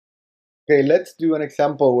Okay, let's do an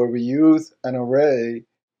example where we use an array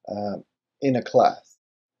in a class.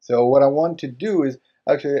 So what I want to do is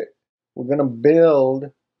actually we're going to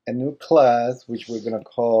build a new class which we're going to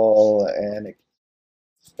call an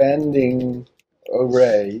expanding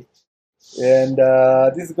array, and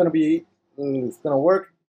this is going to be it's going to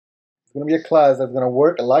work. It's going to be a class that's going to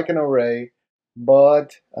work like an array,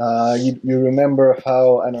 but you remember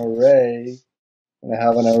how an array. When I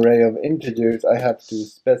have an array of integers, I have to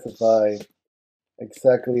specify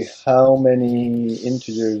exactly how many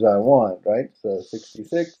integers I want, right? So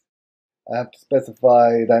 66, I have to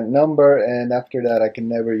specify that number, and after that I can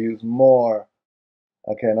never use more.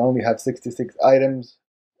 I can only have 66 items,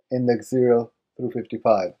 index 0 through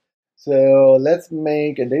 55. So let's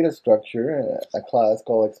make a data structure, a class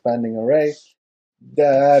called ExpandingArray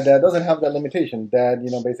that doesn't have that limitation. That,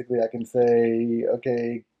 basically I can say,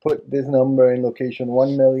 okay, put this number in location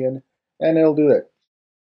 1 million, and it'll do it.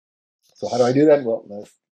 So how do I do that? Well,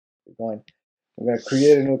 let's keep going. I'm going to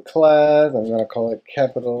create a new class. I'm going to call it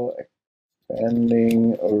capital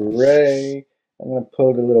expanding array. I'm going to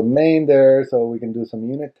put a little main there so we can do some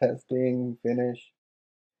unit testing, finish.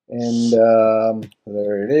 And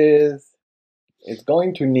there it is. It's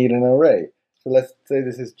going to need an array. So let's say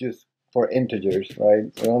this is just for integers,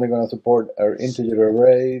 right? We're only going to support our integer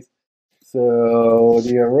arrays. So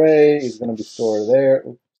the array is going to be stored there.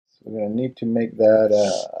 Oops. We're going to need to make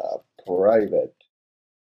that private.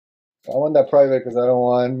 I want that private because I don't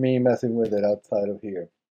want me messing with it outside of here.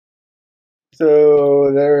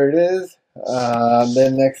 So there it is.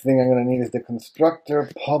 The next thing I'm going to need is the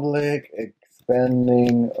constructor public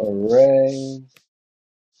expanding array.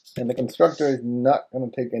 And the constructor is not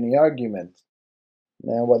going to take any arguments.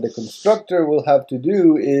 Now what the constructor will have to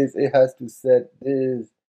do is it has to set this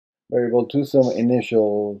variable to some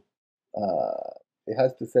initial, it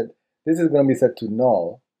has to set, this is going to be set to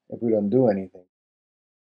null if we don't do anything.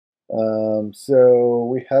 So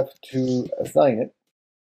we have to assign it.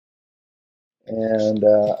 And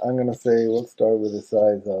I'm going to say we'll start with a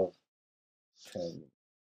size of 10.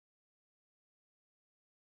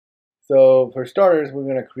 So for starters, we're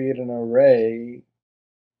going to create an array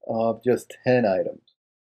of just 10 items.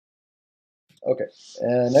 Okay,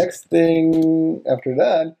 and next thing after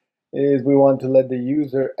that is we want to let the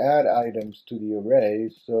user add items to the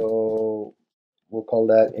array. So we'll call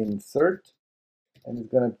that insert. And it's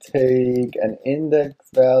going to take an index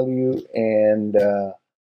value and the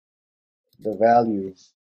value.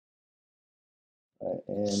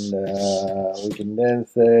 And we can then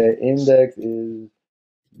say index is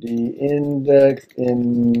the index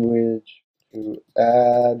in which to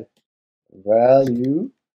add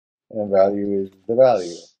value, and value is the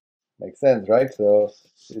value. Makes sense, right? So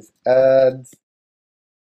this adds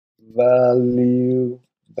value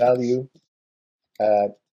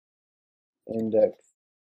at index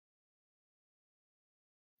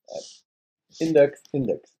at index.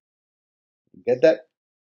 Get that?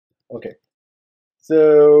 Okay.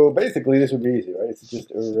 So basically this would be easy, right? It's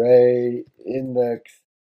just array index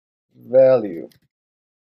value.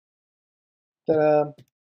 Ta-da!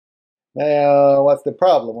 Now, what's the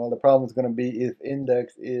problem? Well, the problem is going to be if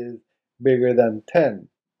index is bigger than 10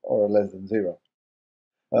 or less than 0.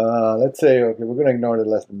 Let's say, okay, we're going to ignore the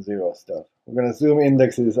less than 0 stuff. We're going to assume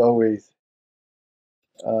index is always,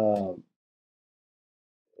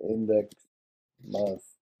 index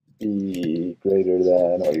must be greater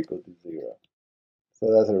than or equal to 0.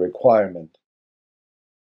 So that's a requirement.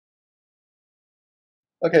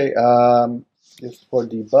 Okay, just for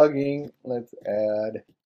debugging, let's add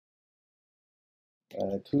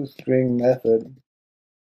a toString method.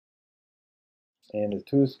 And the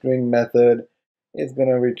toString method is going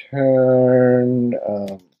to return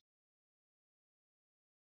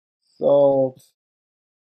salt,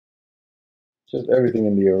 just everything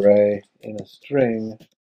in the array in a string.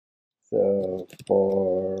 So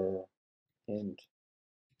for int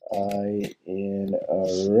I in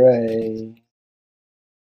array,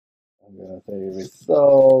 I'm going to say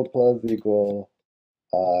result plus equal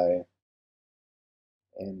I,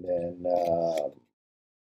 and then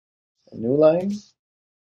a new line.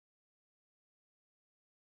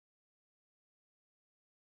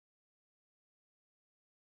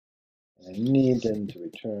 I need them to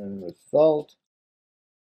return result.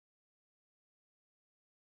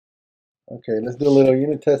 Okay, let's do a little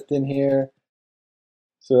unit test in here.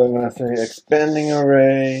 So I'm going to say expanding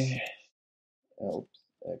array. Oops.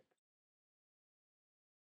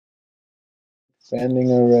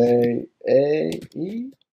 Expanding array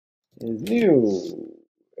AE is new.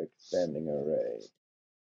 Expanding array.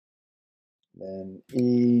 Then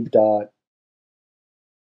E dot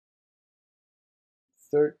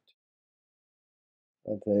insert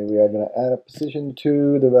let's say we are going to add a position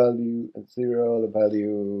to the value 0, the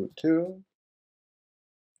value 2,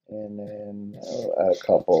 and then I'll add a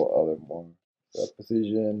couple other more. So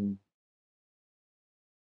position,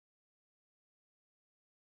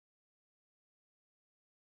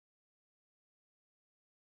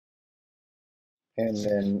 and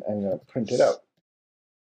then I'm going to print it out.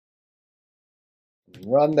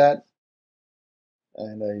 Run that,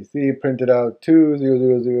 and I see printed out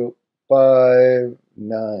 20005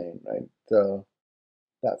 9, right? So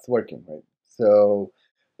that's working, right? So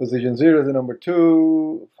position 0 is the number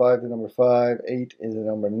 2, 5 is the number 5, 8 is the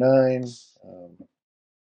number 9.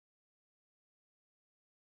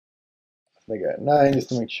 I got 9 just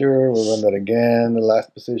to make sure. We'll run that again. The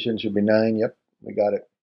last position should be 9. Yep, we got it.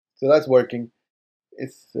 So that's working.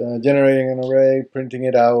 It's generating an array, printing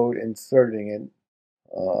it out, inserting it,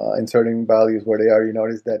 inserting values where they are. You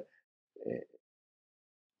notice that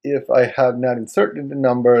if I have not inserted the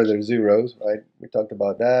number, they're zeros, right? We talked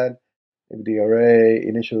about that. If the array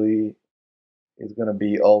initially is going to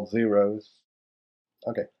be all zeros.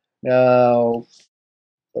 Okay, now,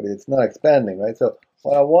 but it's not expanding, right? So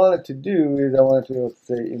what I wanted to do is I wanted to, let's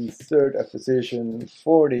say, insert a position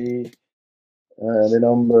 40, the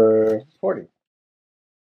number 40,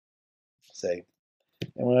 say.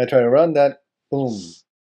 And when I try to run that, boom,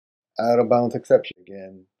 out of bounds exception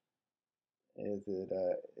again. Is it,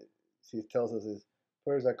 she tells us is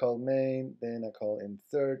first I call main, then I call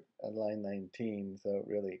insert at line 19. So it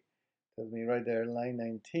really tells me right there, line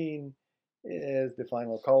 19 is the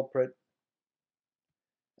final culprit.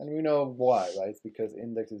 And we know why, right? It's because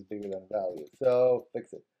index is bigger than value. So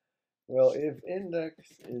fix it. Well, if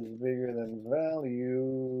index is bigger than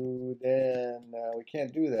value, then we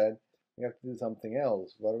can't do that. We have to do something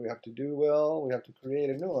else. What do we have to do? Well, we have to create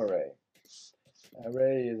a new array.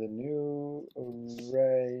 Array is a new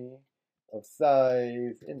array of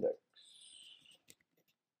size index.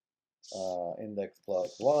 Index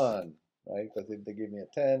plus 1, right? Because if they give me a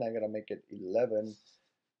 10, I got to make it 11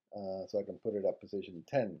 so I can put it at position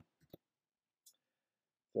 10.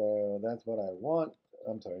 So that's what I want.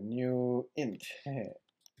 I'm sorry, new int.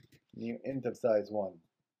 New int of size 1.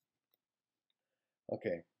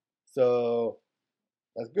 Okay, so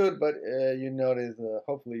that's good, but you notice,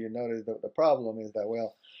 hopefully you notice that the problem is that,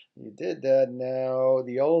 well, you did that, now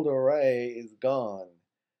the old array is gone.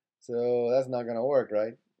 So that's not going to work,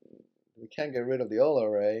 right? We can't get rid of the old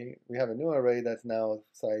array. We have a new array that's now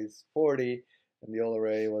size 40, and the old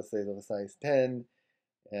array was say of size 10,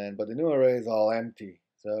 but the new array is all empty.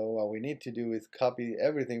 So what we need to do is copy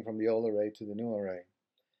everything from the old array to the new array.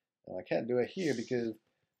 And I can't do it here because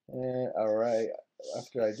array,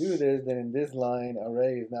 after I do this, then in this line,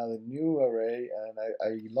 array is now the new array, and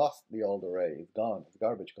I lost the old array. It's gone. It's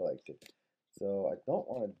garbage collected. So I don't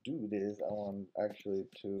want to do this. I want actually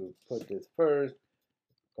to put this first,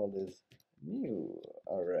 call this new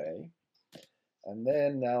array. And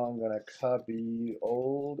then now I'm going to copy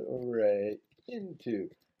old array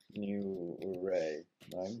into new array,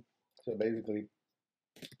 right? So basically,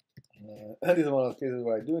 this is one of those cases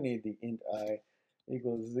where I do need the int I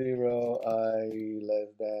equals 0, I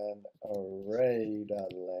less than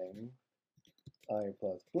array.length, I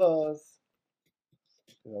plus plus.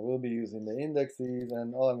 I will be using the indexes,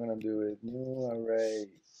 and all I'm going to do is new array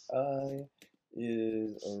I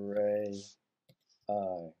is array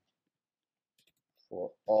I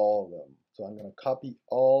for all of them. So I'm going to copy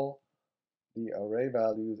all the array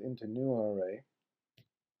values into new array.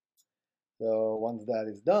 So once that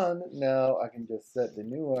is done, now I can just set the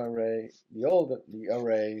new array, the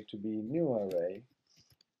array to be new array.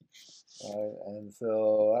 And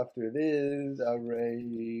so after this, array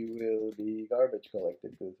will be garbage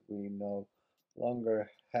collected because we no longer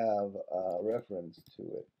have a reference to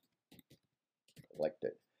it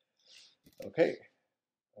collected. Okay.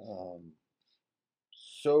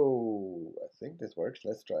 So I think this works.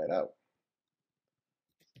 Let's try it out.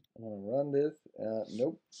 I'm going to run this.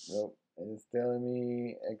 Nope. It's telling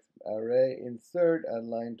me array insert at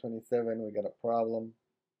line 27. We got a problem.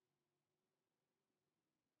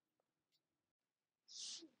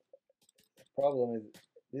 Problem is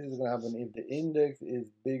this is going to happen if the index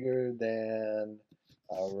is bigger than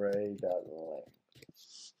array.length.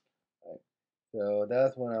 Right? So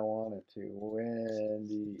that's when I want it to. When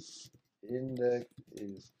the index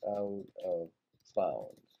is out of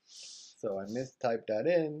bounds. So I mistyped that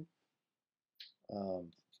in.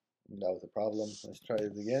 That was a problem. Let's try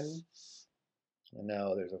this again. And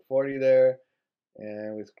now there's a 40 there.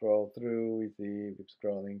 And we scroll through, we see, keep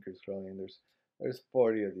scrolling, there's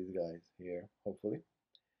 40 of these guys here, hopefully.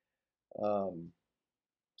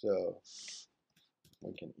 So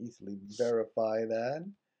We can easily verify that.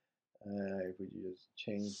 If we just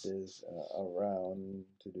change this around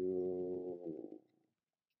to do,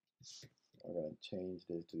 we're going to change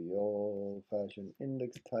this to the old-fashioned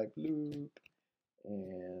index type loop,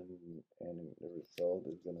 and the result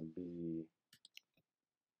is going to be,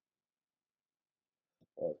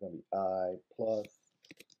 well, it's going to be I plus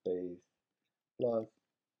space plus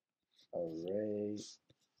array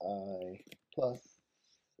I plus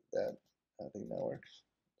that. I think that works.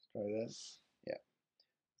 Let's try that. Yeah.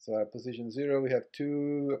 So at position 0 we have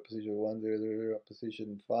 2, at position 1, 0, 0, at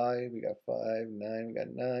position 5 we got 5, 9 we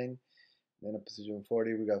got 9, then at position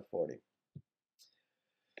 40 we got 40.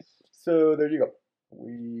 So there you go.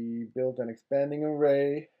 We built an expanding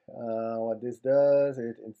array. What this does,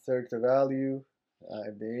 it inserts a value.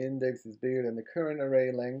 If the index is bigger than the current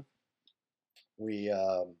array length, we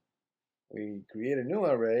create a new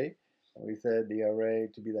array, and we set the array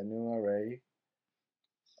to be the new array.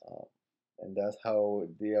 And that's how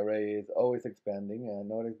the array is always expanding. And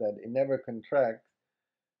notice that it never contracts.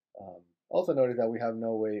 Also notice that we have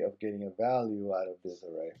no way of getting a value out of this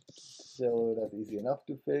array. So that's easy enough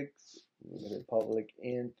to fix. We're going to public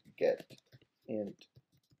int get int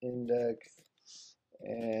index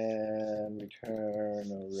and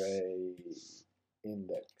return array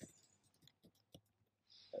index.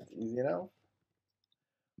 That's easy enough.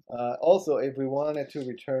 Also, if we wanted to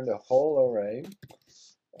return the whole array,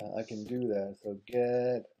 I can do that. So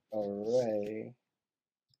get array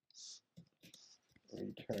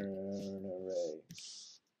return array.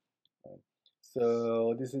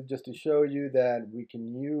 So this is just to show you that we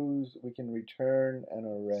can return an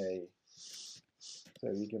array. So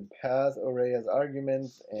you can pass array as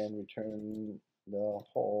arguments and return the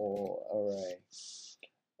whole array.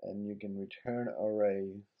 And you can return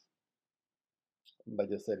arrays by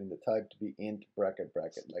just setting the type to be int bracket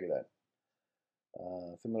bracket like that.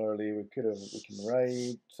 Similarly, we can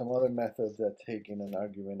write some other methods that take in an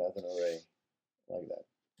argument as an array like that.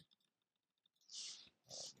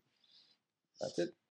 That's it.